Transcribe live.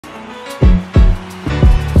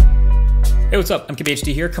Hey, what's up? I'm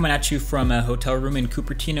KBHD here, coming at you from a hotel room in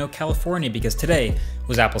Cupertino, California, because today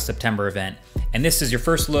was Apple's September event. And this is your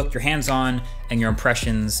first look, your hands-on, and your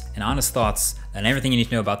impressions and honest thoughts on everything you need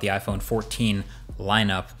to know about the iPhone 14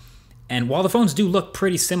 lineup. And while the phones do look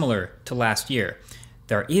pretty similar to last year,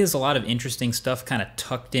 there is a lot of interesting stuff kind of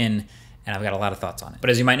tucked in, and I've got a lot of thoughts on it.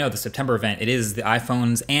 But as you might know, the September event, it is the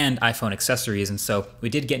iPhones and iPhone accessories, and so we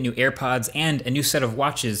did get new AirPods and a new set of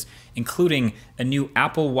watches, including a new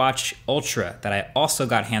Apple Watch Ultra that I also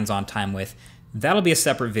got hands-on time with. That'll be a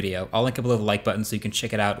separate video. I'll link up below the like button so you can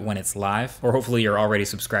check it out when it's live, or hopefully you're already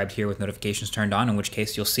subscribed here with notifications turned on, in which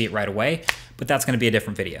case you'll see it right away, but that's gonna be a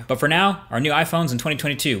different video. But for now, our new iPhones in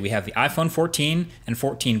 2022, we have the iPhone 14 and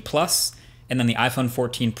 14 Plus, and then the iPhone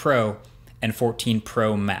 14 Pro and 14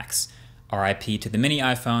 Pro Max. RIP to the mini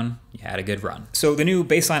iPhone, you had a good run. So the new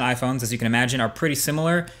baseline iPhones, as you can imagine, are pretty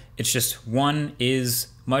similar. It's just one is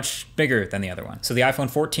much bigger than the other one. So the iPhone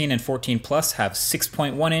 14 and 14 Plus have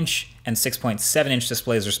 6.1 inch and 6.7 inch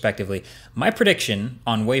displays respectively. My prediction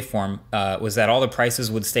on waveform was that all the prices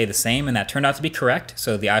would stay the same, and that turned out to be correct.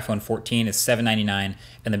 So the iPhone 14 is $799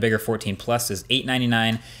 and the bigger 14 Plus is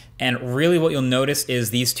 $899. And really what you'll notice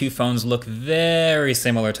is these two phones look very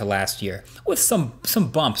similar to last year, with some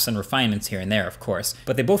bumps and refinements here and there, of course.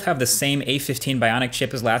 But they both have the same A15 Bionic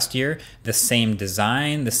chip as last year, the same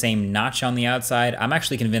design, the same notch on the outside. I'm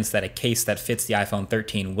actually convinced that a case that fits the iPhone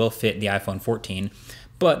 13 will fit the iPhone 14.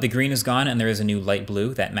 But the green is gone and there is a new light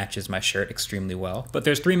blue that matches my shirt extremely well. But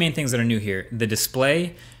there's three main things that are new here: the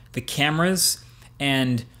display, the cameras,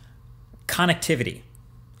 and connectivity,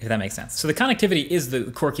 if that makes sense. So the connectivity is the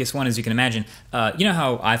quirkiest one, as you can imagine. You know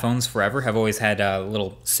how iPhones forever have always had a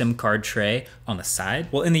little SIM card tray on the side?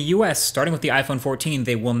 Well, in the US, starting with the iPhone 14,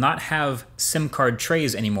 they will not have SIM card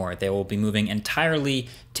trays anymore. They will be moving entirely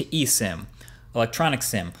to eSIM, electronic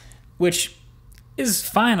SIM, which is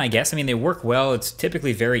fine, I guess. I mean, they work well. It's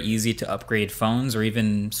typically very easy to upgrade phones or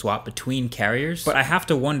even swap between carriers. But I have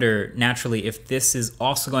to wonder, naturally, if this is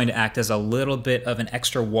also going to act as a little bit of an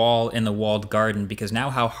extra wall in the walled garden, because now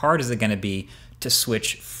how hard is it going to be to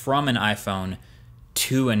switch from an iPhone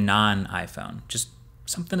to a non-iPhone? Just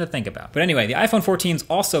something to think about. But anyway, the iPhone 14's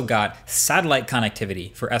also got satellite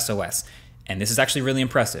connectivity for SOS. And this is actually really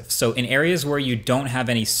impressive. So in areas where you don't have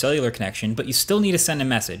any cellular connection, but you still need to send a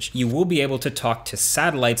message, you will be able to talk to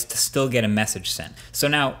satellites to still get a message sent. So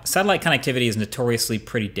now, satellite connectivity is notoriously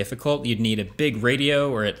pretty difficult. You'd need a big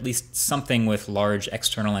radio, or at least something with large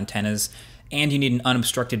external antennas, and you need an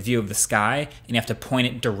unobstructed view of the sky, and you have to point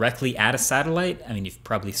it directly at a satellite. I mean, you've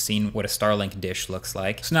probably seen what a Starlink dish looks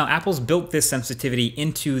like. So now Apple's built this sensitivity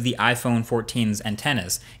into the iPhone 14's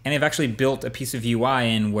antennas, and they've actually built a piece of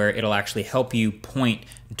UI in where it'll actually help you point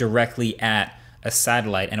directly at a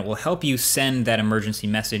satellite, and it will help you send that emergency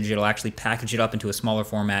message. It'll actually package it up into a smaller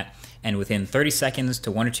format, and within 30 seconds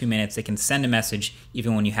to 1 or 2 minutes, it can send a message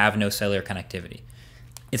even when you have no cellular connectivity.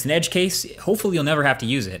 It's an edge case. Hopefully you'll never have to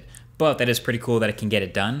use it, but that is pretty cool that it can get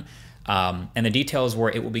it done. And the details were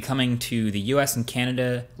it will be coming to the US and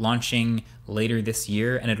Canada, launching later this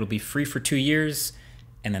year, and it'll be free for 2 years,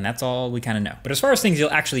 and then that's all we kind of know. But as far as things you'll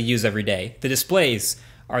actually use every day, the displays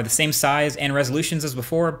are the same size and resolutions as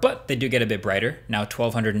before, but they do get a bit brighter. Now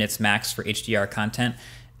 1200 nits max for HDR content.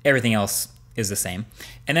 Everything else is the same.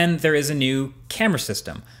 And then there is a new camera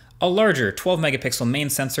system. A larger 12 megapixel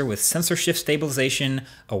main sensor with sensor shift stabilization,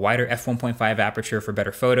 a wider f1.5 aperture for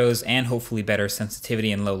better photos, and hopefully better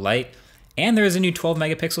sensitivity in low light. And there is a new 12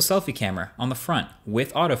 megapixel selfie camera on the front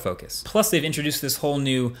with autofocus. Plus they've introduced this whole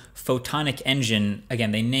new photonic engine.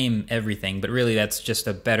 Again, they name everything, but really that's just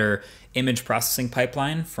a better image processing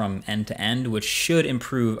pipeline from end to end, which should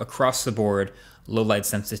improve across the board low light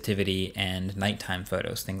sensitivity and nighttime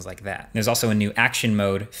photos, things like that. There's also a new action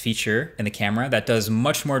mode feature in the camera that does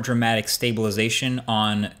much more dramatic stabilization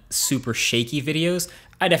on super shaky videos.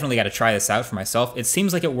 I definitely got to try this out for myself. It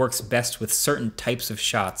seems like it works best with certain types of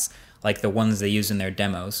shots, like the ones they use in their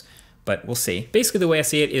demos, but we'll see. Basically the way I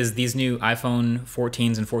see it is these new iPhone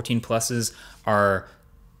 14s and 14 Pluses are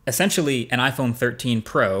essentially an iPhone 13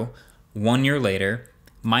 Pro 1 year later,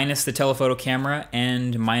 minus the telephoto camera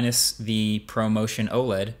and minus the ProMotion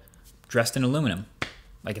OLED, dressed in aluminum.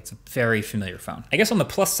 Like, it's a very familiar phone. I guess on the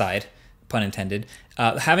plus side, pun intended,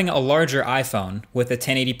 having a larger iPhone with a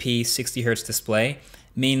 1080p 60Hz display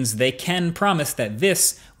means they can promise that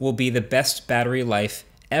this will be the best battery life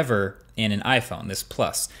ever in an iPhone, this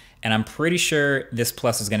Plus. And I'm pretty sure this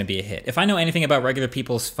Plus is gonna be a hit. If I know anything about regular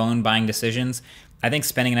people's phone buying decisions, I think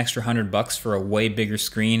spending an extra $100 for a way bigger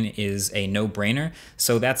screen is a no-brainer.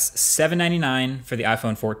 So that's $799 for the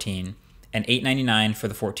iPhone 14 and $899 for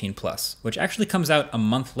the 14 Plus, which actually comes out a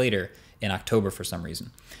month later in October for some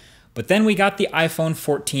reason. But then we got the iPhone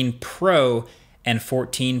 14 Pro and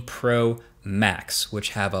 14 Pro Max,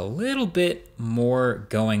 which have a little bit more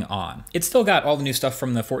going on. It's still got all the new stuff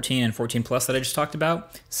from the 14 and 14 Plus that I just talked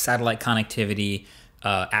about, satellite connectivity,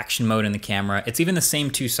 action mode in the camera. It's even the same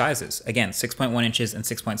two sizes. Again, 6.1 inches and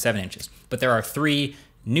 6.7 inches. But there are three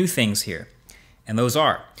new things here, and those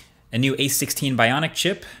are a new A16 Bionic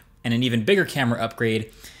chip and an even bigger camera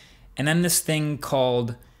upgrade, and then this thing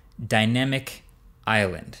called Dynamic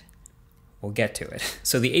Island. We'll get to it.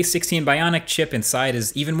 So the A16 Bionic chip inside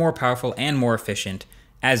is even more powerful and more efficient,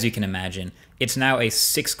 as you can imagine. It's now a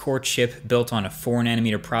 6-core chip built on a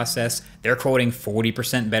 4nm process. They're quoting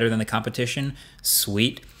 40% better than the competition.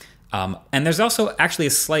 Sweet. And there's also actually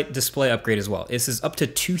a slight display upgrade as well. This is up to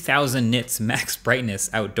 2000 nits max brightness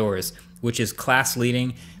outdoors, which is class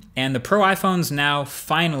leading. And the Pro iPhones now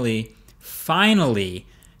finally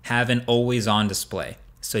have an always-on display.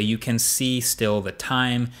 So you can see still the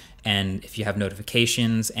time, and if you have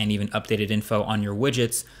notifications and even updated info on your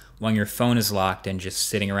widgets when your phone is locked and just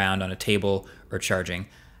sitting around on a table or charging.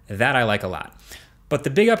 That I like a lot. But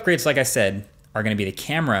the big upgrades, like I said, are going to be the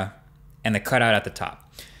camera and the cutout at the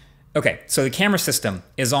top. Okay, so the camera system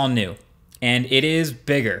is all new, and it is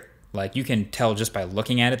bigger. Like, you can tell just by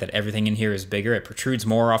looking at it that everything in here is bigger. It protrudes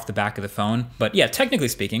more off the back of the phone. But yeah, technically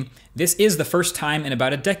speaking, this is the first time in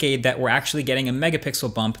about a decade that we're actually getting a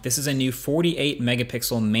megapixel bump. This is a new 48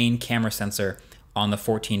 megapixel main camera sensor on the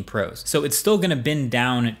 14 Pros. So it's still gonna bend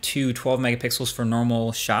down to 12 megapixels for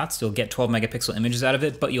normal shots. You'll get 12 megapixel images out of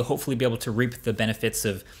it, but you'll hopefully be able to reap the benefits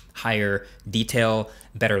of higher detail,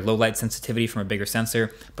 better low light sensitivity from a bigger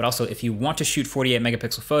sensor. But also, if you want to shoot 48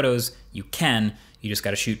 megapixel photos, you can. You just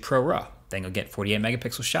gotta shoot Pro RAW. Then you'll get 48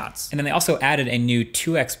 megapixel shots. And then they also added a new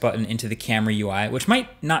 2x button into the camera UI, which might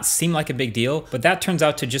not seem like a big deal, but that turns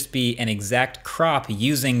out to just be an exact crop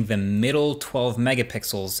using the middle 12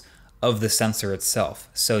 megapixels of the sensor itself.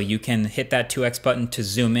 So you can hit that 2x button to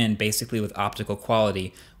zoom in basically with optical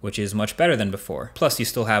quality, which is much better than before. Plus you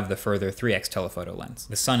still have the further 3x telephoto lens.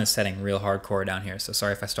 The sun is setting real hardcore down here, so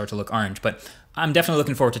sorry if I start to look orange, but I'm definitely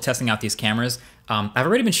looking forward to testing out these cameras. I've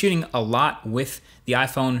already been shooting a lot with the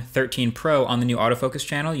iPhone 13 Pro on the new autofocus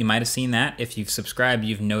channel. You might have seen that. If you've subscribed,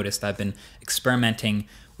 you've noticed I've been experimenting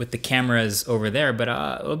with the cameras over there, but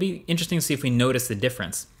it'll be interesting to see if we notice the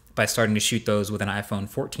difference by starting to shoot those with an iPhone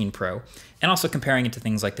 14 Pro, and also comparing it to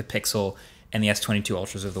things like the Pixel and the S22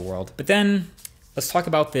 Ultras of the world. But then let's talk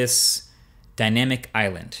about this Dynamic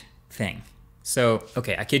Island thing. So,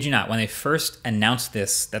 okay, I kid you not, when they first announced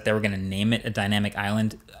this, that they were gonna name it a Dynamic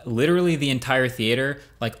Island, literally the entire theater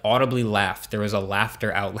like audibly laughed. There was a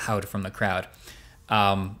laughter out loud from the crowd.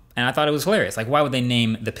 And I thought it was hilarious. Like, why would they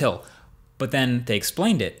name the pill? But then they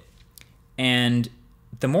explained it. And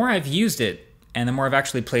the more I've used it, and the more I've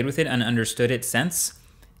actually played with it and understood it since,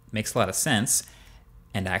 it makes a lot of sense,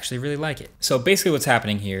 and I actually really like it. So basically what's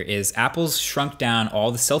happening here is Apple's shrunk down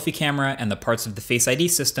all the selfie camera and the parts of the Face ID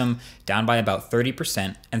system down by about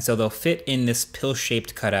 30%, and so they'll fit in this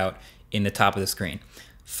pill-shaped cutout in the top of the screen.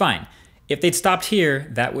 Fine. If they'd stopped here,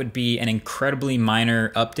 that would be an incredibly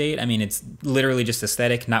minor update. I mean, it's literally just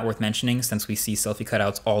aesthetic, not worth mentioning since we see selfie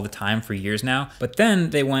cutouts all the time for years now. But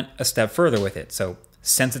then they went a step further with it. So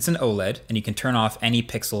since it's an OLED and you can turn off any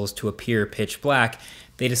pixels to appear pitch black,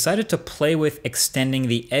 they decided to play with extending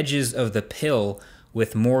the edges of the pill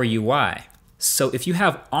with more UI. So if you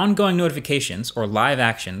have ongoing notifications or live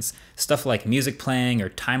actions, stuff like music playing or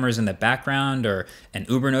timers in the background or an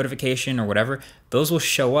Uber notification or whatever, those will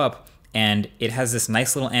show up, and it has this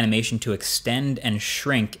nice little animation to extend and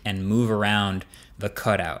shrink and move around the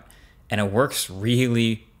cutout. And it works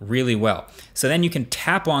really, really well. So then you can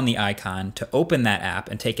tap on the icon to open that app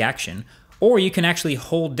and take action, or you can actually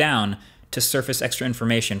hold down to surface extra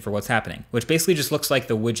information for what's happening, which basically just looks like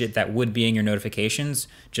the widget that would be in your notifications,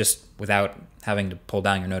 just without having to pull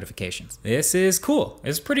down your notifications. This is cool.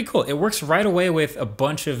 It's pretty cool. It works right away with a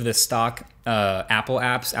bunch of the stock Apple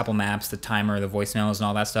apps, Apple Maps, the timer, the voicemails, and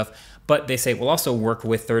all that stuff. But they say we'll also work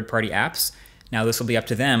with third-party apps. Now this will be up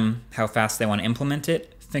to them how fast they want to implement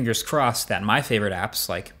it. Fingers crossed that my favorite apps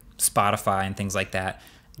like Spotify and things like that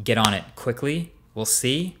get on it quickly. We'll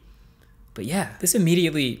see. But yeah, this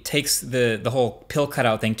immediately takes the whole pill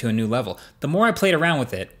cutout thing to a new level. The more I played around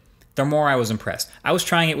with it, the more I was impressed. I was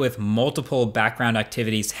trying it with multiple background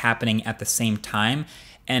activities happening at the same time.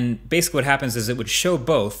 And basically what happens is it would show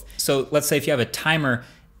both. So let's say if you have a timer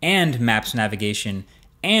and maps navigation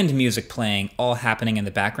and music playing all happening in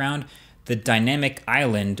the background, the Dynamic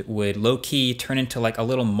Island would low-key turn into like a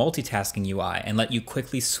little multitasking UI and let you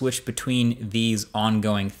quickly switch between these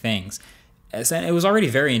ongoing things. And it was already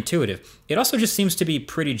very intuitive. It also just seems to be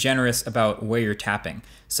pretty generous about where you're tapping.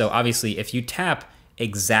 So obviously, if you tap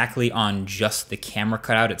exactly on just the camera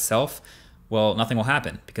cutout itself, well, nothing will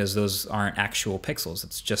happen because those aren't actual pixels.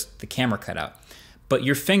 It's just the camera cutout. But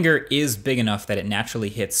your finger is big enough that it naturally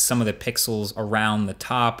hits some of the pixels around the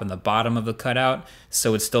top and the bottom of the cutout,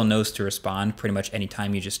 so it still knows to respond pretty much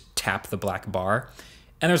anytime you just tap the black bar.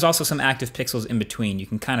 And there's also some active pixels in between. You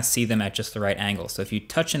can kind of see them at just the right angle. So if you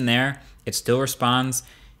touch in there, it still responds.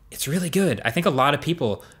 It's really good. I think a lot of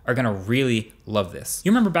people are gonna really love this.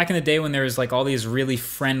 You remember back in the day when there was like all these really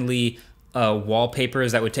friendly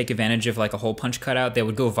wallpapers that would take advantage of like a hole punch cutout? They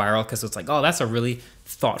would go viral because it's like, oh, that's a really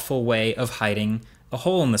thoughtful way of hiding a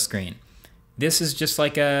hole in the screen. This is just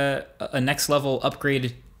like a next level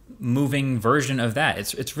upgrade moving version of that.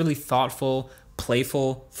 It's really thoughtful,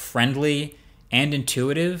 playful, friendly, and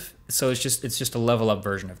intuitive. So it's just a level up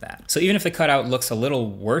version of that. So even if the cutout looks a little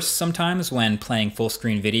worse sometimes when playing full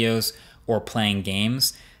screen videos or playing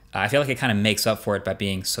games, I feel like it kind of makes up for it by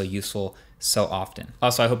being so useful so often.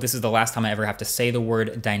 Also, I hope this is the last time I ever have to say the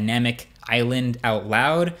word dynamic island out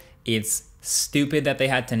loud. It's stupid that they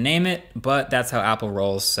had to name it, but that's how Apple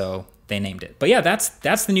rolls, so they named it. But yeah, that's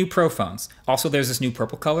the new Pro phones. Also, there's this new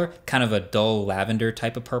purple color, kind of a dull lavender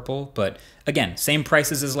type of purple, but again, same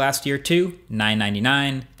prices as last year too,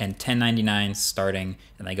 $999 and $1099 starting,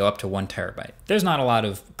 and they go up to 1 terabyte. There's not a lot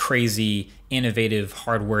of crazy, innovative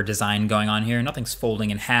hardware design going on here. Nothing's folding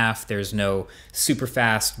in half. There's no super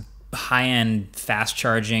fast, high-end fast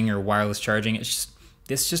charging or wireless charging. It's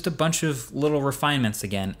just a bunch of little refinements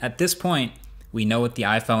again. At this point, we know what the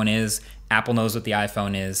iPhone is, Apple knows what the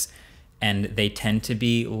iPhone is, and they tend to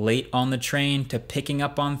be late on the train to picking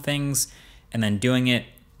up on things and then doing it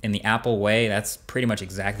in the Apple way. That's pretty much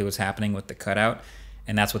exactly what's happening with the cutout,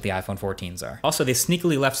 and that's what the iPhone 14s are. Also, they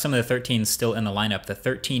sneakily left some of the 13s still in the lineup. The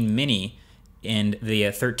 13 mini and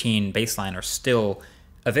the 13 baseline are still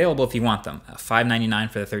available if you want them.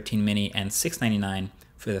 $599 for the 13 mini and $699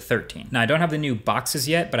 for the 13. Now, I don't have the new boxes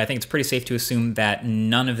yet, but I think it's pretty safe to assume that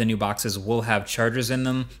none of the new boxes will have chargers in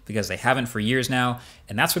them because they haven't for years now.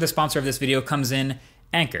 And that's where the sponsor of this video comes in,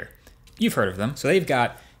 Anker. You've heard of them. So they've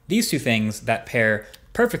got these two things that pair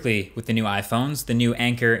perfectly with the new iPhones, the new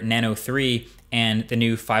Anker Nano 3 and the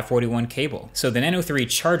new 541 cable. So the Nano 3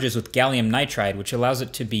 charges with gallium nitride, which allows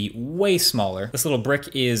it to be way smaller. This little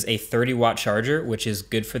brick is a 30-watt charger, which is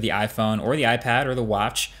good for the iPhone or the iPad or the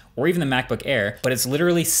watch or even the MacBook Air, but it's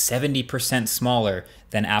literally 70% smaller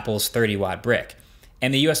than Apple's 30-watt brick.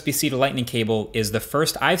 And the USB-C to Lightning cable is the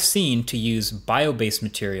first I've seen to use bio-based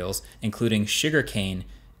materials, including sugarcane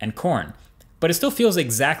and corn. But it still feels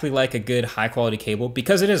exactly like a good high-quality cable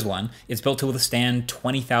because it is one. It's built to withstand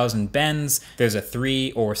 20,000 bends. There's a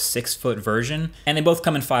 3 or 6 foot version, and they both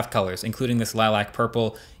come in 5 colors, including this lilac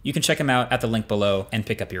purple. You can check them out at the link below and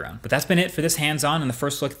pick up your own. But that's been it for this hands-on and the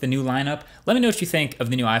first look at the new lineup. Let me know what you think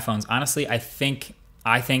of the new iPhones. Honestly, I think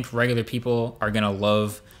regular people are gonna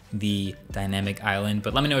love the dynamic island,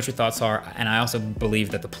 but let me know what your thoughts are. And I also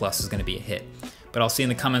believe that the Plus is gonna be a hit. But I'll see in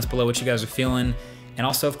the comments below what you guys are feeling. And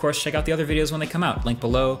also, of course, check out the other videos when they come out. Link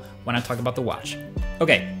below when I talk about the watch.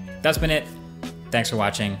 Okay, that's been it. Thanks for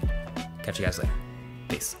watching. Catch you guys later.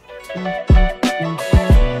 Peace.